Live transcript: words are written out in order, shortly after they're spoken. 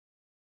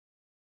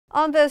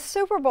On this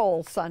Super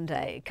Bowl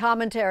Sunday,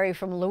 commentary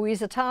from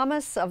Louisa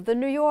Thomas of The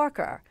New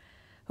Yorker,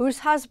 whose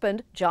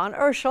husband, John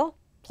Urschel,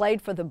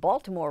 played for the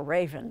Baltimore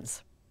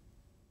Ravens.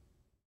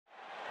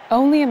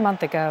 Only a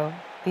month ago,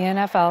 the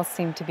NFL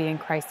seemed to be in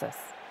crisis.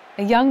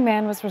 A young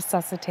man was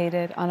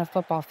resuscitated on a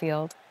football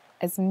field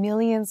as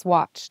millions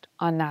watched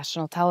on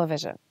national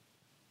television.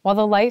 While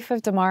the life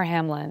of Damar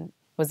Hamlin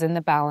was in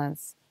the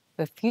balance,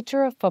 the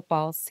future of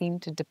football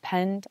seemed to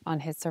depend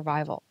on his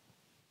survival.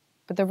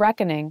 But the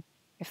reckoning,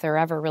 if there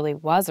ever really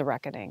was a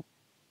reckoning,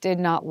 did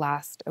not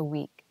last a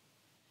week.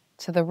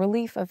 To the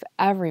relief of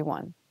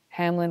everyone,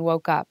 Hamlin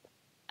woke up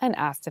and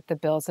asked if the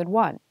Bills had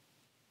won.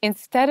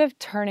 Instead of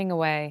turning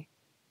away,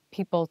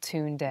 people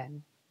tuned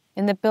in.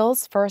 In the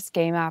Bills' first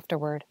game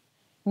afterward,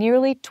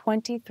 nearly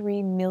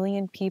 23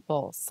 million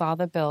people saw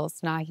the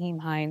Bills' Nyheim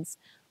Hines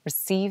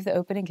receive the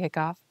opening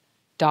kickoff,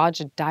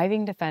 dodge a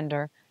diving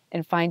defender,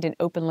 and find an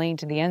open lane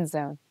to the end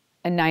zone,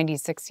 a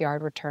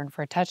 96-yard return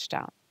for a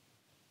touchdown.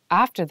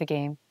 After the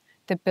game,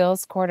 the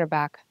Bills'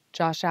 quarterback,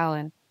 Josh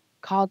Allen,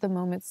 called the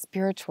moment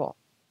spiritual.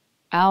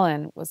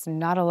 Allen was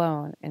not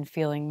alone in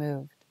feeling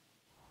moved.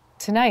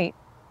 Tonight,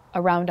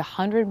 around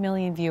 100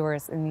 million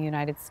viewers in the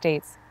United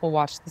States will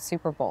watch the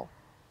Super Bowl.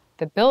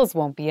 The Bills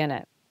won't be in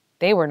it.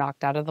 They were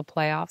knocked out of the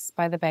playoffs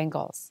by the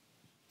Bengals.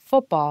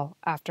 Football,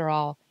 after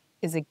all,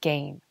 is a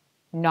game,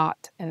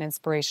 not an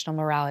inspirational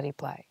morality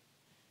play.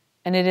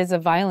 And it is a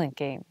violent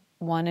game,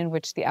 one in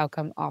which the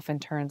outcome often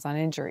turns on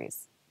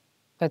injuries.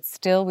 But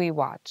still we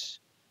watch.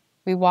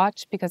 We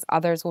watch because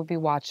others will be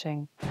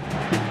watching.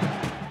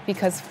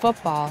 Because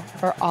football,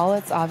 for all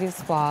its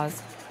obvious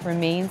flaws,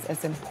 remains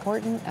as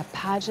important a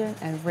pageant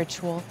and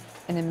ritual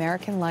in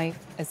American life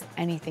as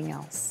anything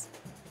else.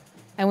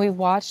 And we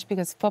watch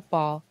because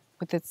football,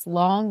 with its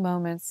long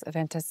moments of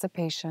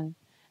anticipation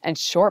and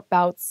short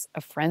bouts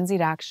of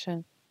frenzied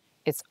action,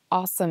 its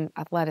awesome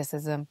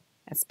athleticism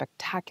and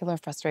spectacular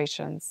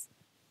frustrations,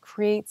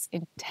 creates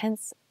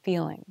intense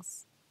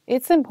feelings.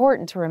 It's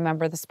important to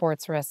remember the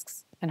sport's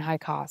risks and high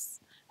costs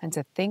and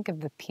to think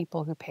of the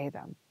people who pay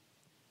them.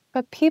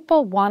 But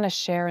people want to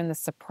share in the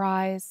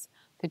surprise,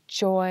 the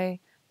joy,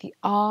 the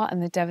awe,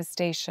 and the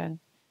devastation,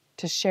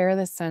 to share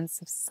the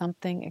sense of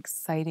something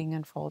exciting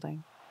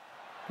unfolding.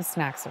 The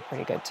snacks are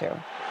pretty good too.